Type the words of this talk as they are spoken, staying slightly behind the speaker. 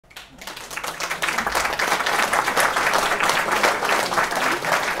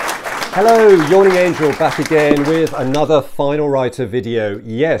Hello, Yawning Angel back again with another Final Writer video.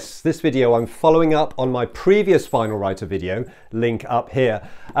 Yes, this video I'm following up on my previous Final Writer video, link up here,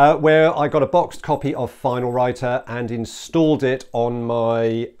 where I got a boxed copy of Final Writer and installed it on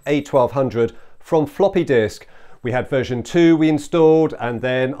my A1200 from floppy disk. We had version 2 we installed and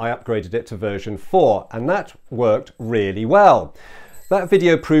then I upgraded it to version 4 and that worked really well. That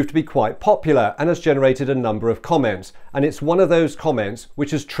video proved to be quite popular and has generated a number of comments, and it's one of those comments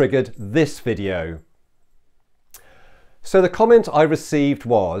which has triggered this video. So the comment I received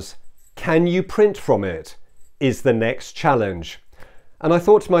was, "Can you print from it?" is the next challenge. And I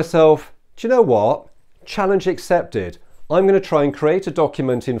thought to myself, do you know what? Challenge accepted. I'm going to try and create a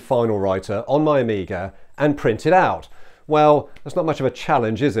document in Final Writer on my Amiga and print it out. Well, that's not much of a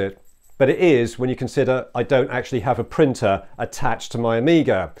challenge, is it? But it is when you consider I don't actually have a printer attached to my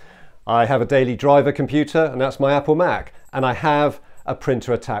Amiga. I have a daily driver computer and that's my Apple Mac, and I have a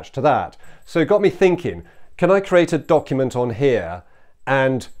printer attached to that. So it got me thinking, can I create a document on here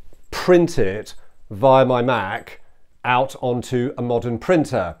and print it via my Mac out onto a modern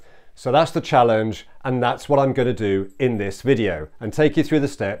printer? So that's the challenge, and that's what I'm going to do in this video and take you through the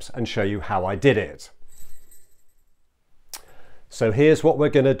steps and show you how I did it. So here's what we're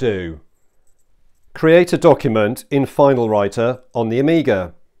going to do. Create a document in Final Writer on the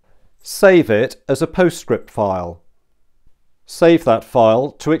Amiga. Save it as a PostScript file. Save that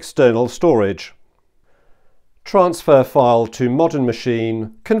file to external storage. Transfer file to modern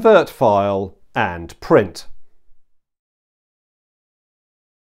machine, convert file, and print.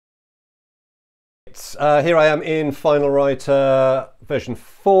 Here I am in Final Writer version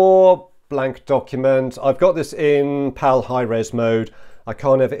 4, blank document. I've got this in PAL high-res mode. I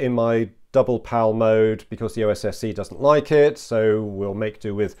can't have it in my double PAL mode because the OSSC doesn't like it, so we'll make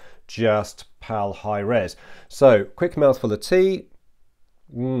do with just PAL high-res. So, quick mouthful of tea.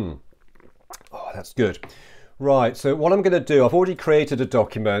 Oh, that's good. Right, so what I'm going to do, I've already created a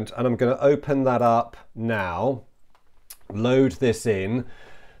document and I'm going to open that up now, load this in.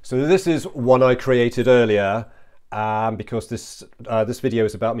 So this is one I created earlier because this video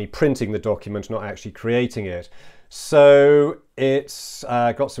is about me printing the document, not actually creating it. So it's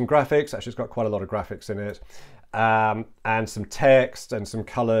got some graphics, actually it's got quite a lot of graphics in it, and some text and some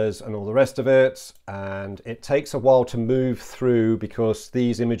colors and all the rest of it. And it takes a while to move through because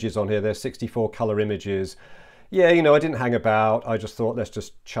these images on here, they're 64 color images. Yeah, you know, I didn't hang about. I just thought, let's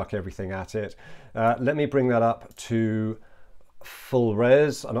just chuck everything at it. Let me bring that up to full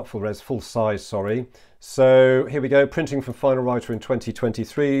size, sorry. So here we go, printing from Final Writer in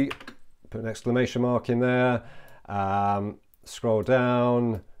 2023. Put an exclamation mark in there. Scroll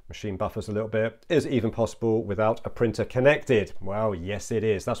down, machine buffers a little bit. Is it even possible without a printer connected? Well, yes it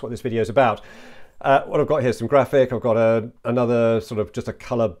is. That's what this video is about. What I've got here is some graphic. I've got another sort of just a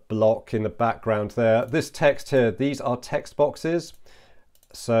color block in the background there. This text here, these are text boxes.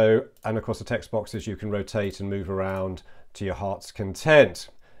 So, and of course the text boxes you can rotate and move around to your heart's content.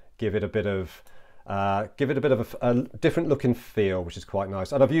 Give it a bit of a different look and feel, which is quite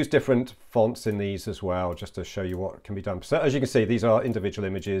nice. And I've used different fonts in these as well, just to show you what can be done. So as you can see, these are individual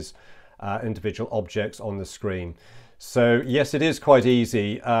images, individual objects on the screen. So yes, it is quite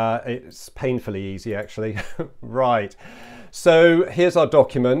easy. It's painfully easy, actually. Right. So here's our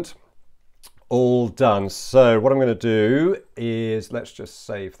document, all done. So what I'm going to do is, let's just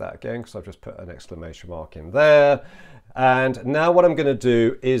save that again, because I've just put an exclamation mark in there. And now what I'm going to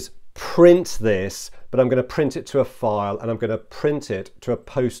do is print this, but I'm going to print it to a file, and I'm going to print it to a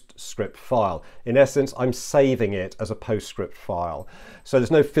PostScript file. In essence, I'm saving it as a PostScript file. So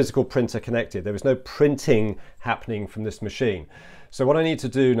there's no physical printer connected. There is no printing happening from this machine. So what I need to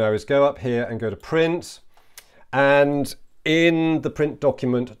do now is go up here and go to print, and in the print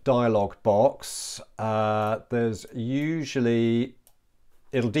document dialog box, there's usually,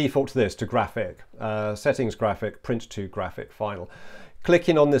 it'll default to this, to graphic, settings graphic, print to graphic final.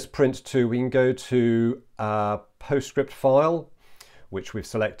 Clicking on this print to, we can go to PostScript file, which we've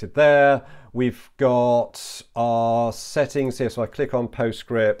selected there. We've got our settings here. So I click on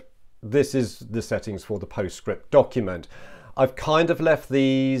PostScript. This is the settings for the PostScript document. I've kind of left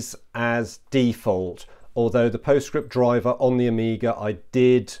these as default, although the PostScript driver on the Amiga I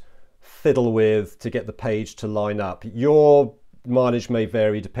did fiddle with to get the page to line up. Your mileage may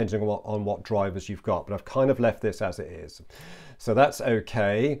vary depending on what drivers you've got, but I've kind of left this as it is. So that's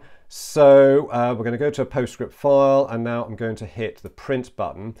okay. So we're going to go to a PostScript file, and now I'm going to hit the print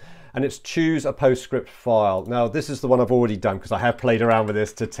button, and it's choose a PostScript file. Now this is the one I've already done because I have played around with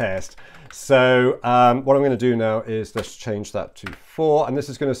this to test. So what I'm going to do now is let's change that to 4, and this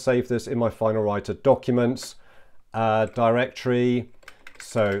is going to save this in my Final Writer documents directory.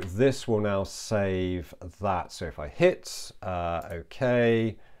 So this will now save that. So if I hit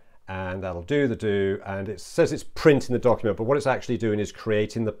OK, and that'll do the do, and it says it's printing the document, but what it's actually doing is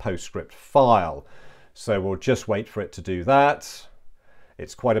creating the PostScript file. So we'll just wait for it to do that.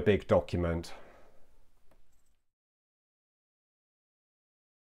 It's quite a big document.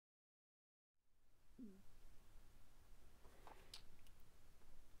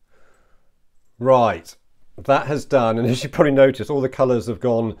 Right, that has done, and as you probably noticed, all the colors have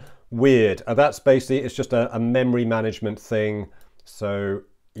gone weird. That's basically, it's just a memory management thing. So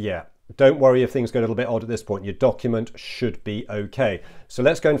yeah, don't worry if things go a little bit odd at this point. Your document should be okay. So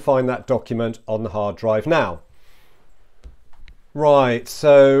let's go and find that document on the hard drive now. Right,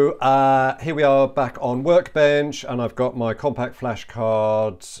 so here we are back on Workbench, and I've got my compact flash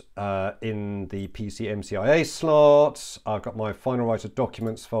cards in the PC MCIA slot. I've got my Final Writer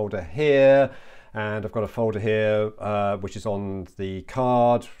Documents folder here, and I've got a folder here which is on the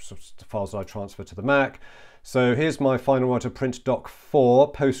card, so the files that I transfer to the Mac. So here's my Final Writer Print Doc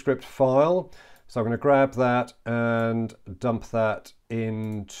 4 PostScript file. So I'm going to grab that and dump that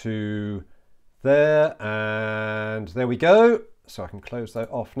into there, and there we go. So I can close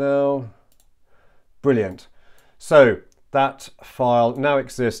that off now. Brilliant. So that file now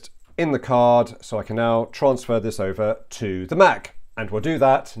exists in the card, so I can now transfer this over to the Mac, and we'll do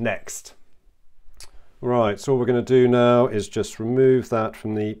that next. Right, so all we're going to do now is just remove that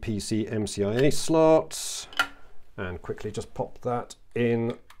from the PC MCIA slot and quickly just pop that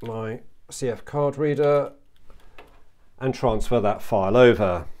in my CF card reader and transfer that file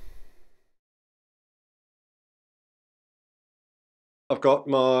over. I've got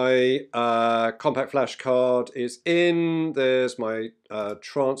my compact flash card is in, there's my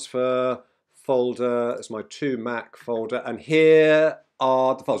transfer folder, there's my to Mac folder, and here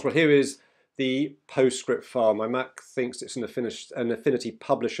are the files. Well, here is the PostScript file. My Mac thinks it's an Affinity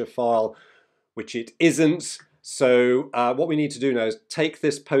Publisher file, which it isn't. So what we need to do now is take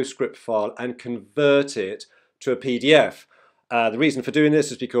this PostScript file and convert it to a PDF. The reason for doing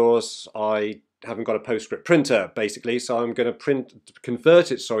this is because I haven't got a PostScript printer, basically, so I'm going to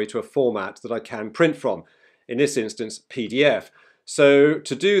convert it to a format that I can print from, in this instance PDF. So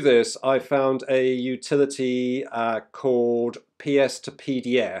to do this, I found a utility called PS to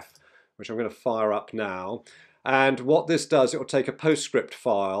PDF, which I'm going to fire up now, and what this does, it will take a PostScript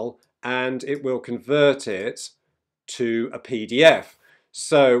file and it will convert it to a PDF.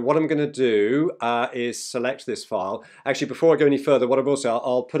 So what I'm going to do is select this file. Actually, before I go any further, what I will say,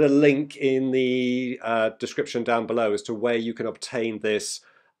 I'll put a link in the description down below as to where you can obtain this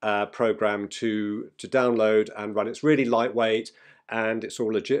program to download and run. It's really lightweight and it's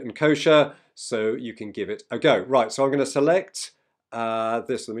all legit and kosher, so you can give it a go. Right, so I'm going to select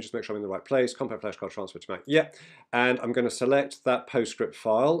this. Let me just make sure I'm in the right place. Compact flash card transfer to Mac. Yeah, and I'm going to select that PostScript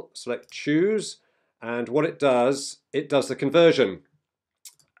file. Select choose, and what it does the conversion.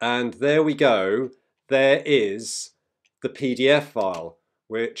 And there we go, there is the PDF file,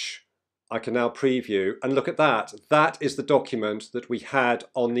 which I can now preview. And look at that, that is the document that we had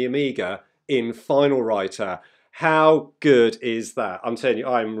on the Amiga in Final Writer. How good is that? I'm telling you,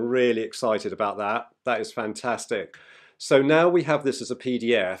 I'm really excited about that. That is fantastic. So now we have this as a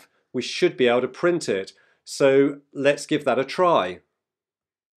PDF, we should be able to print it. So let's give that a try.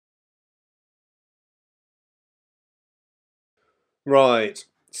 Right.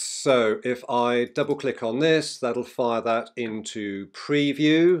 So if I double click on this, that'll fire that into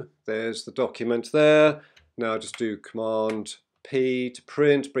preview. There's the document there. Now just do Command P to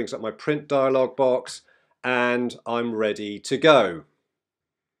print, brings up my print dialog box, and I'm ready to go.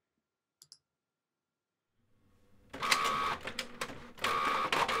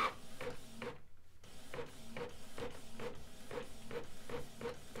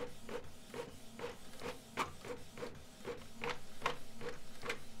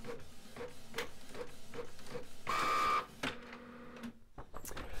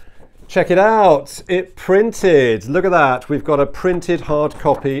 Check it out, it printed. Look at that, we've got a printed hard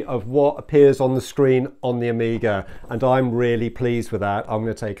copy of what appears on the screen on the Amiga, and I'm really pleased with that. I'm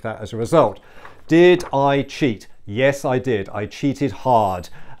going to take that as a result. Did I cheat? Yes, I did. I cheated hard.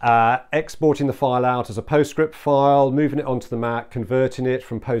 Exporting the file out as a PostScript file, moving it onto the Mac, converting it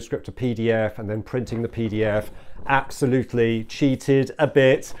from PostScript to PDF, and then printing the PDF. Absolutely cheated a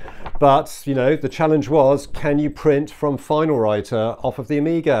bit, but you know, the challenge was, can you print from Final Writer off of the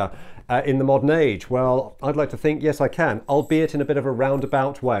Amiga in the modern age? Well, I'd like to think yes I can, albeit in a bit of a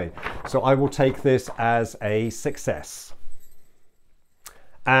roundabout way. So I will take this as a success.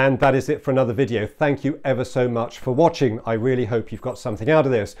 And that is it for another video. Thank you ever so much for watching. I really hope you've got something out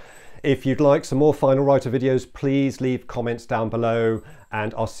of this. If you'd like some more Final Writer videos, please leave comments down below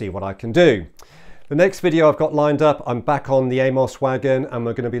and I'll see what I can do. The next video I've got lined up, I'm back on the Amos wagon and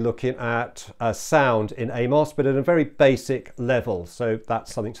we're going to be looking at sound in Amos, but at a very basic level. So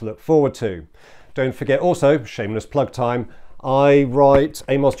that's something to look forward to. Don't forget also, shameless plug time, I write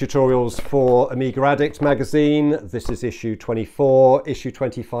Amos tutorials for Amiga Addict magazine. This is issue 24. Issue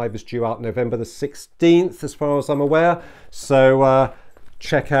 25 is due out November the 16th, as far as I'm aware. So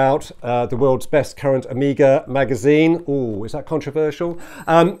check out the world's best current Amiga magazine. Oh, is that controversial?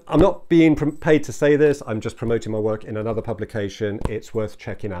 I'm not being paid to say this. I'm just promoting my work in another publication. It's worth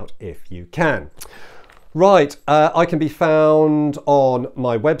checking out if you can. Right, I can be found on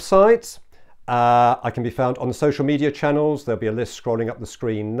my website. I can be found on the social media channels. There'll be a list scrolling up the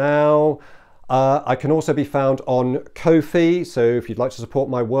screen now. I can also be found on Ko-fi, so if you'd like to support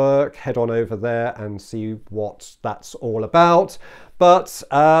my work, head on over there and see what that's all about. But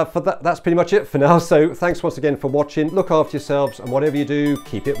that's pretty much it for now. So thanks once again for watching. Look after yourselves, and whatever you do,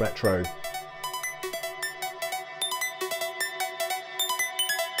 keep it retro.